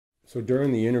So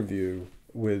during the interview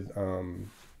with,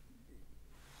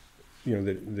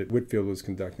 that Whitfield was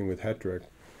conducting with Hetrick,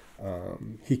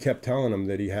 he kept telling him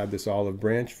that he had this olive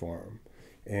branch for him,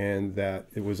 and that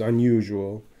it was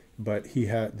unusual, but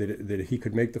that he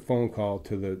could make the phone call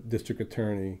to the district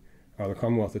attorney or the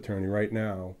Commonwealth attorney right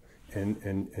now,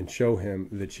 and show him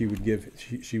that she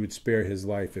would spare his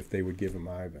life if they would give him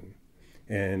Ivan.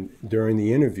 And during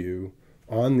the interview,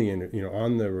 on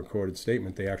the recorded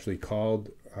statement, they actually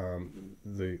called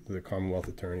the Commonwealth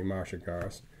attorney, Marcia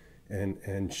Garst,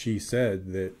 and she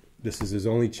said that this is his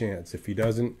only chance. If he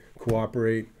doesn't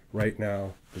cooperate right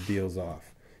now, the deal's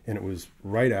off. And it was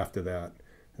right after that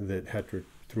that Hetrick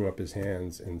threw up his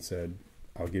hands and said,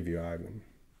 "I'll give you Ivan."